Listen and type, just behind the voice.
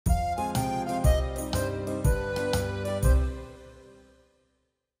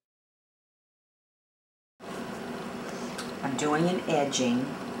I'm doing an edging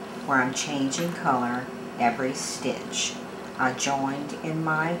where I'm changing color every stitch. I joined in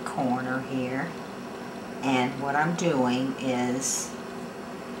my corner here, and what I'm doing is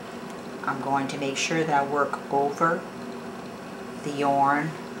I'm going to make sure that I work over the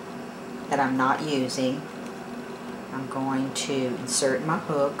yarn that I'm not using. I'm going to insert my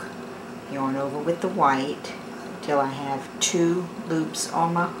hook, yarn over with the white till I have 2 loops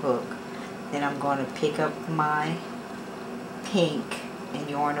on my hook. Then I'm going to pick up my pink and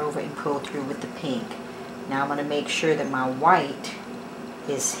yarn over and pull through with the pink. Now I'm going to make sure that my white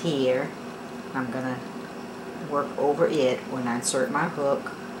is here. I'm going to work over it when I insert my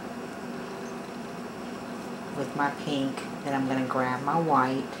hook with my pink. Then I'm going to grab my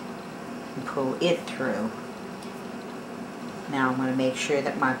white and pull it through. Now I'm going to make sure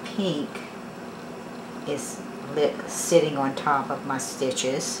that my pink is sitting on top of my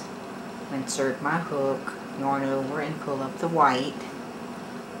stitches. Insert my hook, yarn over and pull up the white,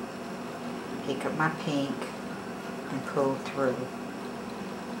 pick up my pink and pull through.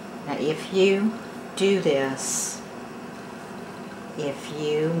 Now if you do this, if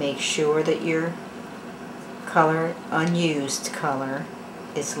you make sure that your color, unused color,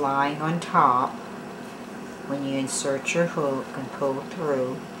 is lying on top when you insert your hook and pull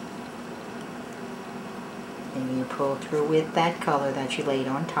through, and you pull through with that color that you laid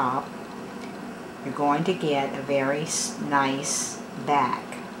on top, you're going to get a very nice back.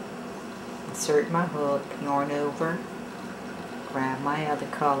 Insert my hook, yarn over, grab my other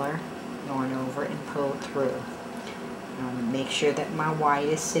color, yarn over and pull through. Make sure that my white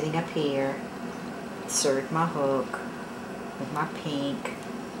is sitting up here. Insert my hook with my pink,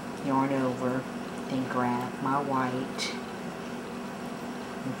 yarn over, then grab my white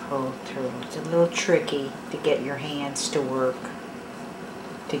and pull through. It's a little tricky to get your hands to work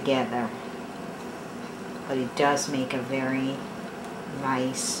together, but it does make a very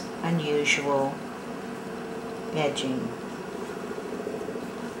nice, unusual edging.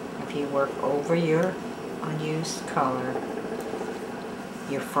 If you work over your unused color,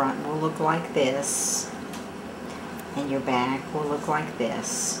 your front will look like this and your back will look like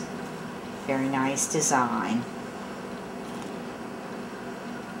this. Very nice design.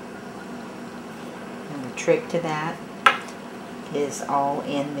 And the trick to that is all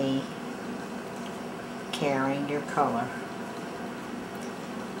in the carrying your color.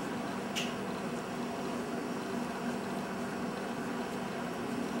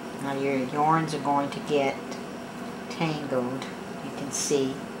 Now your yarns are going to get tangled, you can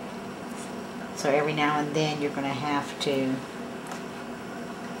see. So every now and then you're going to have to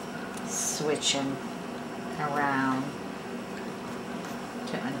switch them around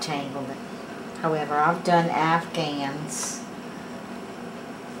to untangle it. However, I've done afghans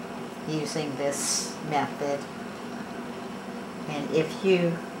using this method, and if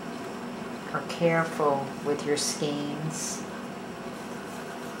you are careful with your skeins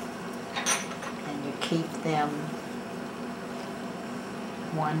and you keep them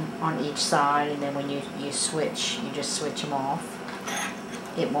one on each side, and then when you switch, you just switch them off,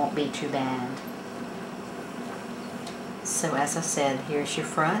 it won't be too bad. So as I said, here's your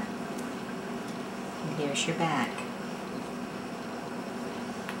front and here's your back.